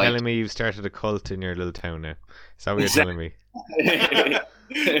 So you're telling me you've started a cult in your little town now? Is that what you're telling me?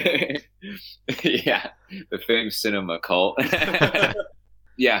 Yeah, the famous cinema cult.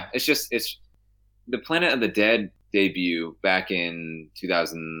 Yeah, it's the Planet of the Dead debut back in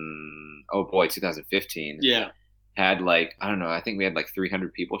 2015. Yeah, had like, I don't know, I think we had like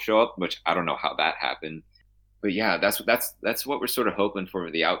 300 people show up, which I don't know how that happened. But yeah, that's what we're sort of hoping for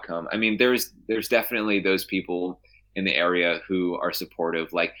the outcome. I mean, there's definitely those people in the area who are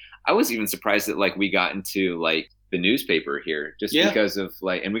supportive. Like I was even surprised that like we got into like the newspaper here just because of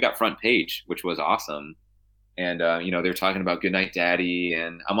like, and we got front page, which was awesome. And you know, they're talking about Goodnight Daddy,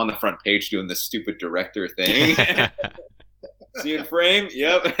 and I'm on the front page doing this stupid director thing. See in frame?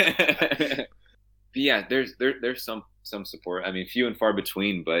 Yep. But yeah, there's some support. I mean, few and far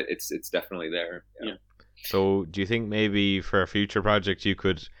between, but it's definitely there. Yeah. So do you think maybe for a future project you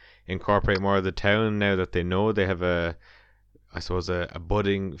could incorporate more of the town now that they know they have a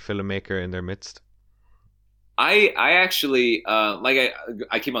budding filmmaker in their midst? I actually like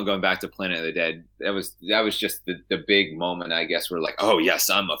I keep on going back to Planet of the Dead. That was just the big moment, I guess, where like, oh yes,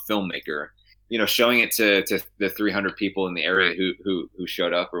 I'm a filmmaker. You know, showing it to the 300 people in the area who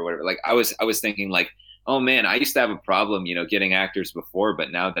showed up or whatever. Like I was thinking like, oh man, I used to have a problem, you know, getting actors before,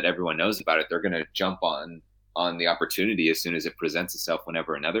 but now that everyone knows about it, they're gonna jump on the opportunity as soon as it presents itself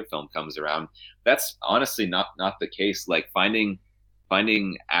whenever another film comes around. That's honestly not the case. Like finding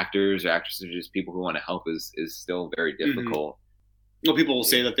actors or actresses or just people who want to help is still very difficult. Well, people will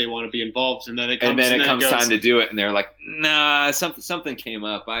say that they want to be involved, and then it comes time to do it, and they're like, "Nah, something came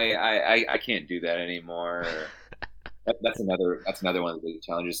up. I can't do that anymore." That's another one of the big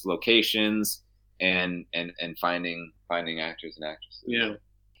challenges. Locations and finding actors and actresses. Yeah.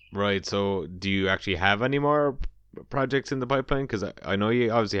 Right. So, do you actually have any more projects in the pipeline? Because I know you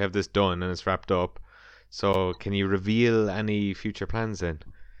obviously have this done and it's wrapped up. So, can you reveal any future plans then?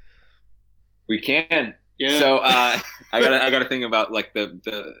 We can. Yeah. So I gotta think about like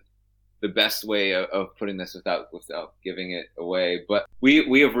the best way of putting this without giving it away. But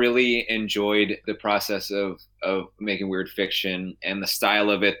we have really enjoyed the process of making weird fiction, and the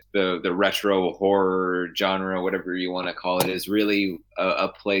style of it, the retro horror genre, whatever you want to call it, is really a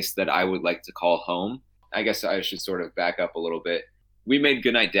place that I would like to call home. I guess I should sort of back up a little bit. We made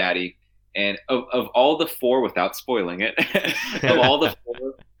Goodnight Daddy, and of all the four, without spoiling it, of all the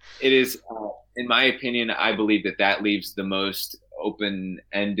four, it is, in my opinion, I believe that leaves the most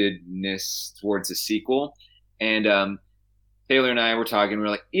open-endedness towards a sequel. And Taylor and I were talking, we were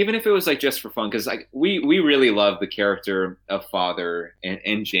like, even if it was like just for fun, because like we really love the character of Father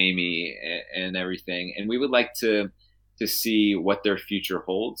and Jamie and everything, and we would like to see what their future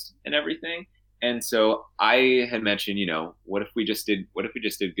holds and everything. And so I had mentioned, what if we just did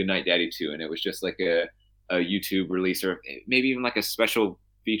Goodnight Daddy 2, and it was just like a YouTube release, or maybe even like a special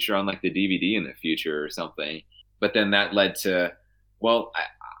feature on like the DVD in the future or something. But then that led to, well,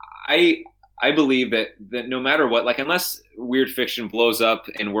 I believe that no matter what, like unless weird fiction blows up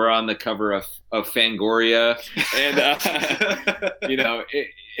and we're on the cover of Fangoria and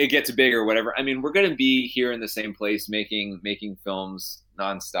it gets big or whatever, I mean, we're gonna be here in the same place making films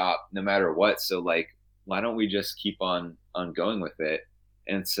nonstop no matter what. So like, why don't we just keep on going with it?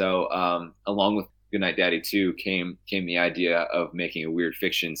 And so along with Goodnight Daddy 2 came the idea of making a weird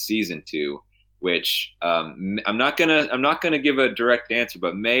fiction season 2, which I'm not gonna give a direct answer,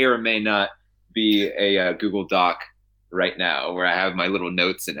 but may or may not be a Google Doc right now where I have my little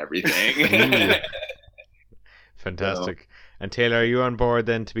notes and everything. Fantastic. So. And Taylor, are you on board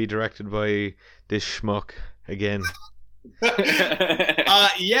then to be directed by this schmuck again? This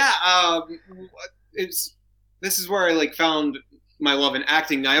is where I like found my love in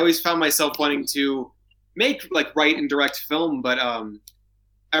acting. I always found myself wanting to write and direct film, but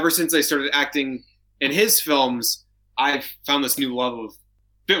ever since I started acting in his films, I've found this new love of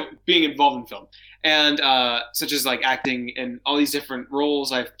being involved in film, and such as like acting in all these different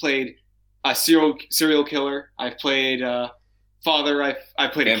roles. I've played a serial killer. I've played father. I've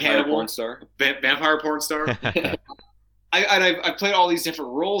played vampire a cannibal, porn star, vampire porn star. I've played all these different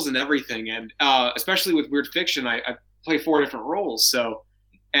roles and everything, and especially with weird fiction, I play 4 different roles. So,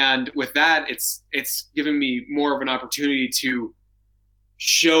 and with that, it's given me more of an opportunity to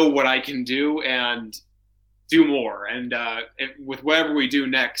show what I can do and do more. And with whatever we do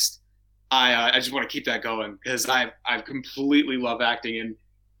next, I just want to keep that going, because I completely love acting and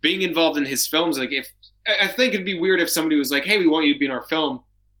being involved in his films. Like, if I think it'd be weird if somebody was like, "Hey, we want you to be in our film,"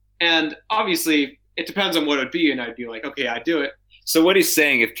 and obviously it depends on what it'd be, and I'd be like, "Okay, I'd do it." So what he's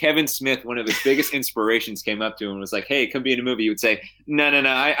saying, if Kevin Smith, one of his biggest inspirations, came up to him and was like, "Hey, come be in a movie," you would say, No,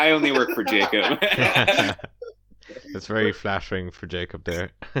 I only work for Jacob. That's very flattering for Jacob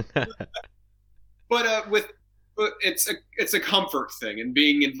there. But it's a comfort thing, and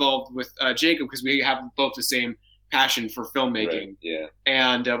being involved with Jacob, because we have both the same passion for filmmaking. Right, yeah.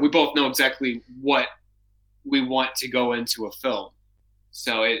 And we both know exactly what we want to go into a film.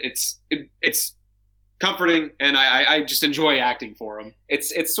 So it's comforting, and I just enjoy acting for him.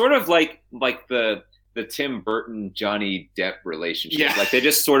 It's sort of like the Tim Burton Johnny Depp relationship. Yeah. Like they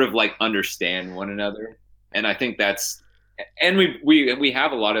just sort of like understand one another, and I think that's, and we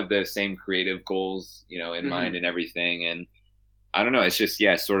have a lot of the same creative goals, in mind and everything. And I don't know, it's just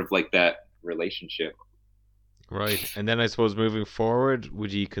sort of like that relationship. Right. And then I suppose moving forward,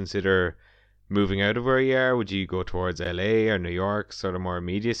 would you consider moving out of where you are? Would you go towards LA or New York, sort of more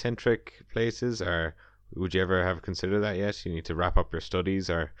media centric places, or would you ever have considered that yet? You need to wrap up your studies,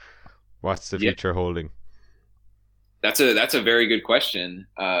 or what's the future holding? That's a very good question.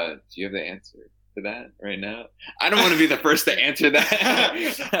 Do you have the answer to that right now? I don't want to be the first to answer that.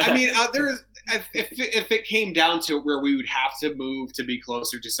 I mean, if it came down to where we would have to move to be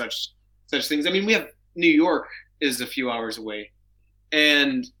closer to such things. I mean, we have New York is a few hours away,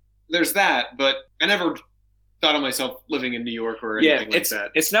 and there's that. But I never thought of myself living in New York or anything like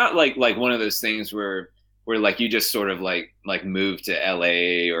that. It's not like one of those things where like you just sort of like move to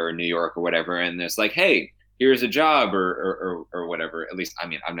LA or New York or whatever, and it's like, hey, here's a job or whatever. At least, I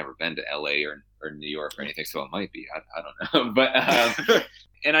mean, I've never been to LA or New York or anything, so it might be. I don't know. But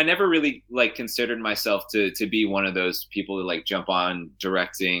and I never really like considered myself to be one of those people who like jump on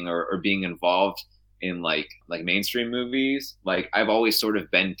directing or being involved in like mainstream movies. Like I've always sort of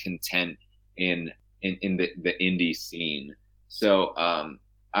been content in the indie scene. So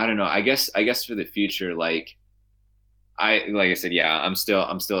I don't know. I guess for the future, like I said, yeah, I'm still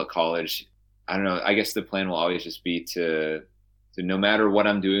at college. I don't know. I guess the plan will always just be to no matter what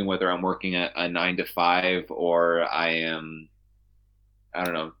I'm doing, whether I'm working a 9 to 5 or I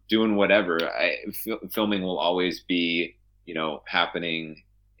don't know, doing whatever. Filming will always be, happening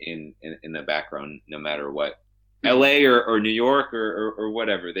in the background, no matter what. LA or New York or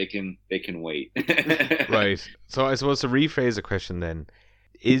whatever, they can wait. Right. So I suppose to rephrase the question then,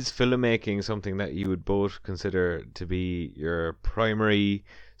 is filmmaking something that you would both consider to be your primary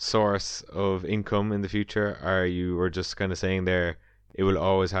source of income in the future? Or you were just kind of saying there it will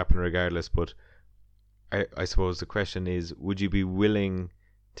always happen regardless, but I suppose the question is, would you be willing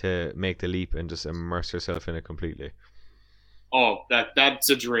to make the leap and just immerse yourself in it completely? Oh, that's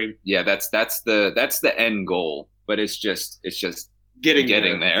a dream. Yeah, that's the end goal, but it's just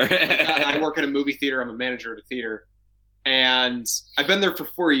Getting there. I work at a movie theater. I'm a manager at a theater, and I've been there for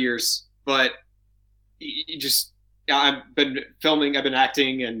 4 years. But I've been filming, I've been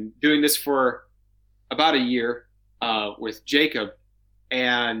acting, and doing this for about a year with Jacob,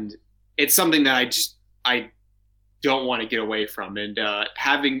 and it's something that I don't want to get away from. And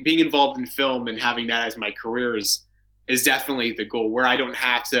being involved in film and having that as my career is definitely the goal, where I don't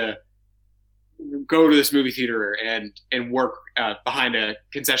have to go to this movie theater and work behind a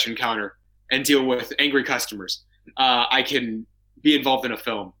concession counter and deal with angry customers. I can be involved in a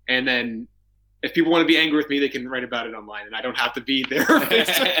film, and then if people want to be angry with me, they can write about it online, and I don't have to be there face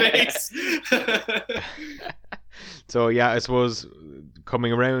to face. So yeah, I suppose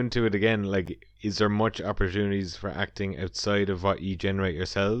coming around to it again, like, is there much opportunities for acting outside of what you generate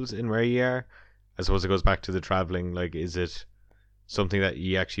yourselves in where you are? I suppose it goes back to the traveling. Like, is it something that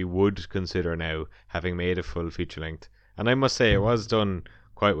you actually would consider now, having made a full feature length? And I must say, it was done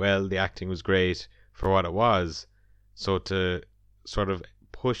quite well. The acting was great for what it was. So to sort of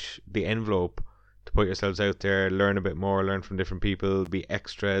push the envelope, to put yourselves out there, learn a bit more, learn from different people, be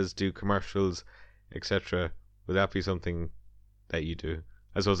extras, do commercials, etc., would that be something that you do?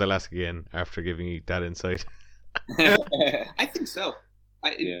 I suppose I'll ask again after giving you that insight. I think so.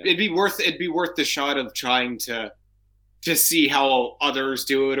 It'd be worth the shot of trying to see how others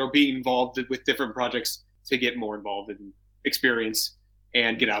do it, or be involved with different projects to get more involved in experience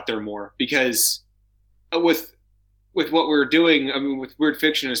and get out there more. Because with what we're doing, I mean, with weird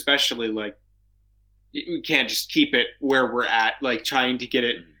fiction especially, like, we can't just keep it where we're at, like trying to get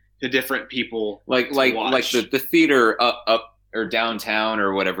it to different people. like the theater up or downtown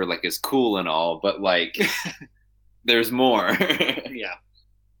or whatever, like, is cool and all, but like there's more. Yeah.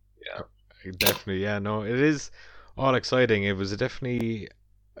 Definitely, yeah. No, it is all exciting. It was definitely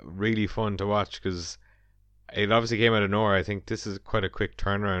really fun to watch because it obviously came out of nowhere. I think this is quite a quick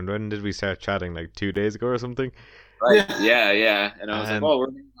turnaround. When did we start chatting? Like 2 days ago or something? Right. Yeah. And I was like, oh,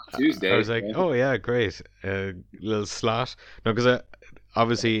 we're meeting on Tuesday. I was like, oh yeah, great. Little slot. No, because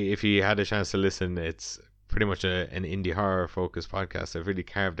obviously, if you had a chance to listen, it's pretty much an indie horror focused podcast. I've really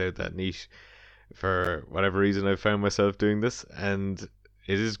carved out that niche for whatever reason. I've found myself doing this, and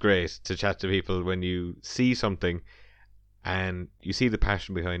it is great to chat to people when you see something and you see the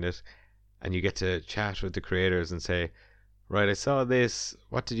passion behind it, and you get to chat with the creators and say, right, I saw this,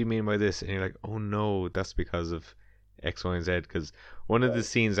 what did you mean by this? And you're like, oh no, that's because of X, Y, and Z. Because one of the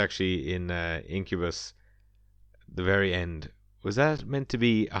scenes actually in Incubus, the very end, was that meant to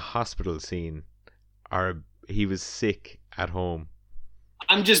be a hospital scene, or he was sick at home?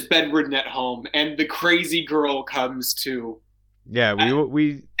 I'm just bedridden at home, and the crazy girl comes to. Yeah,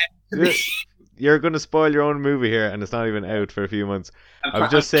 we you're going to spoil your own movie here, and it's not even out for a few months. I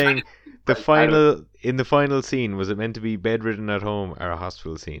was just saying, in the final scene, was it meant to be bedridden at home or a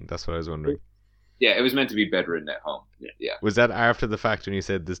hospital scene? That's what I was wondering. Yeah, it was meant to be bedridden at home. Yeah. Was that after the fact when you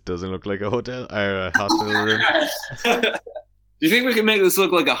said this doesn't look like a hotel or a hospital room? Do you think we can make this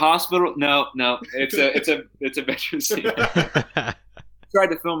look like a hospital? No, it's a bedroom scene. Tried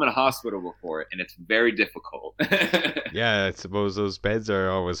to film in a hospital before, and it's very difficult. Yeah, I suppose those beds are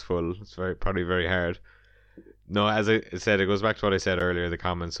always full. It's probably very hard. No, as I said, it goes back to what I said earlier, the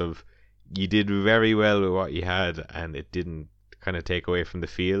comments of, you did very well with what you had, and it didn't kind of take away from the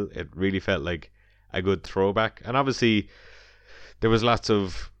feel. It really felt like a good throwback. And obviously there was lots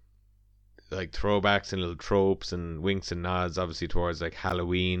of like throwbacks and little tropes and winks and nods, obviously, towards like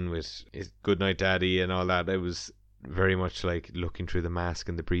Halloween with Goodnight Daddy and all that. It was very much like looking through the mask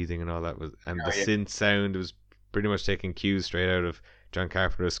and the breathing and all that was, and the synth sound was pretty much taking cues straight out of John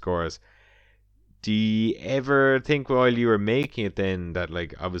Carpenter's scores. Do you ever think while you were making it then that,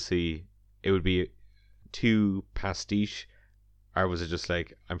 like, obviously it would be too pastiche, or was it just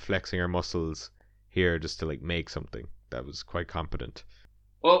like, I'm flexing our muscles here just to like make something that was quite competent?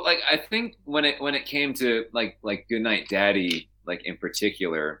 Well, like I think when it came to like Goodnight Daddy, like in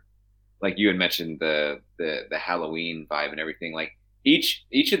particular, like you had mentioned the Halloween vibe and everything. Like each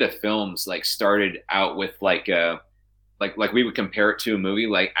of the films like started out with like a like we would compare it to a movie.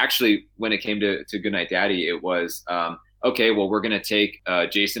 Like actually, when it came to Goodnight Daddy, it was okay. Well, we're gonna take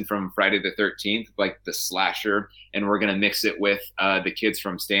Jason from Friday the 13th, like the slasher, and we're gonna mix it with the kids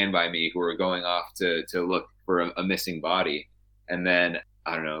from Stand By Me who are going off to look for a missing body, and then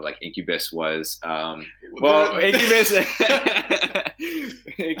I don't know, like Incubus was well, Incubus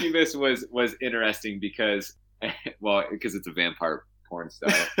Incubus was interesting because because it's a vampire porn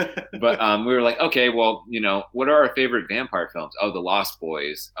style. But we were like, okay, well, what are our favorite vampire films? Oh, The Lost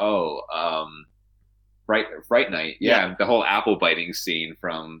Boys. Oh, Fright Night. Yeah, the whole apple biting scene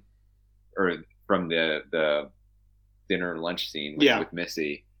from the dinner lunch scene with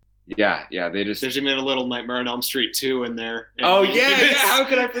Missy. Yeah, they just. There's even a little Nightmare on Elm Street 2 in there. Oh yeah, how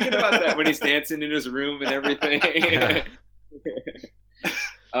could I forget about that when he's dancing in his room and everything?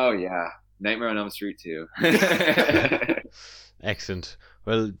 Oh yeah, Nightmare on Elm Street 2. Excellent.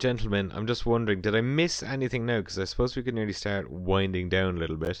 Well, gentlemen, I'm just wondering, did I miss anything now? Because I suppose we could nearly start winding down a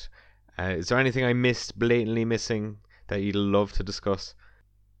little bit. Is there anything I missed, blatantly missing, that you'd love to discuss?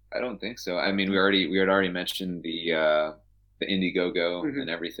 I don't think so. I mean, we had already mentioned the Indiegogo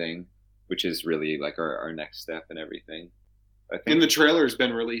and everything, which is really like our next step and everything. I think. And the trailer has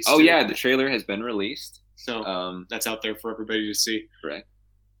been released. Oh yeah, the trailer has been released. So that's out there for everybody to see. Correct.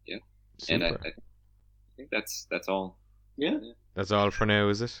 Yeah. Super. And I think that's all. Yeah. That's all for now,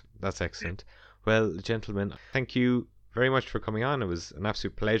 is it? That's excellent. Well, gentlemen, thank you very much for coming on. It was an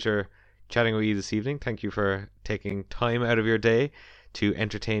absolute pleasure chatting with you this evening. Thank you for taking time out of your day to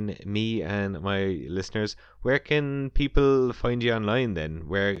entertain me and my listeners. Where can people find you online then?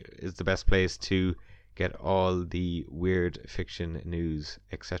 Where is the best place to get all the weird fiction news,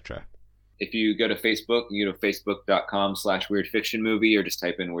 etc.? If you go to Facebook, you go to facebook.com/weirdfictionmovie or just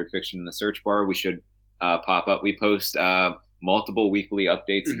type in weird fiction in the search bar. We should pop up. We post multiple weekly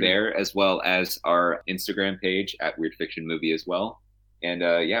updates there, as well as our Instagram page at Weird Fiction Movie as well. And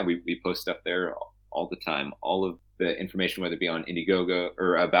we post stuff there all the time. All of the information, whether it be on Indiegogo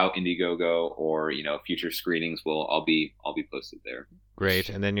or about Indiegogo or future screenings, will all be posted there. Great.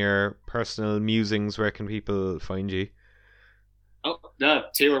 And then your personal musings, where can people find you? Oh,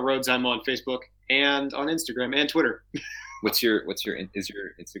 Taylor Rhoades. I'm on Facebook and on Instagram and Twitter. Is your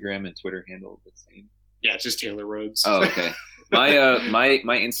Instagram and Twitter handle the same? Yeah, it's just Taylor Rhoades. Oh, okay. My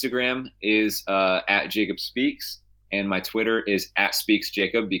Instagram is at Jacob Speaks, and my Twitter is at Speaks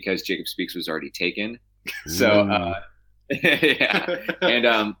Jacob because Jacob Speaks was already taken. So yeah,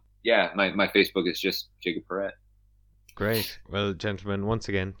 and my Facebook is just Jacob Perrett. Great. Well, gentlemen, once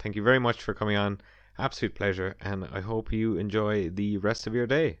again, thank you very much for coming on. Absolute pleasure, and I hope you enjoy the rest of your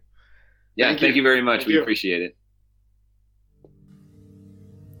day. Yeah, thank you very much. We appreciate it.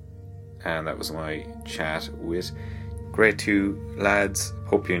 And that was my chat with great two lads.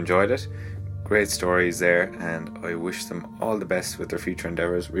 Hope you enjoyed it. Great stories there, and I wish them all the best with their future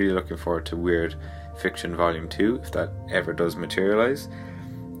endeavours. Really looking forward to Weird Fiction Volume 2, if that ever does materialise.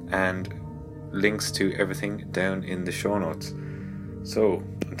 And links to everything down in the show notes. So,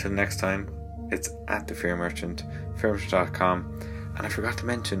 until next time, it's at The Fear Merchant, fearmerchant.com. And I forgot to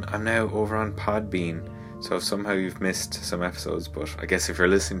mention, I'm now over on Podbean. So if somehow you've missed some episodes, but I guess if you're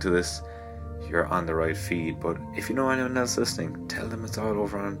listening to this, you're on the right feed. But if you know anyone else listening, tell them it's all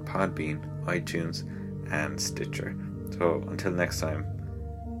over on Podbean, iTunes, and Stitcher. So until next time,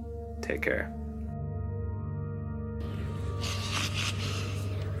 take care.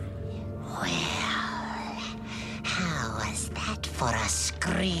 Well, how was that for a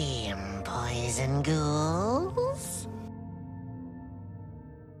scream, Poison Ghoul?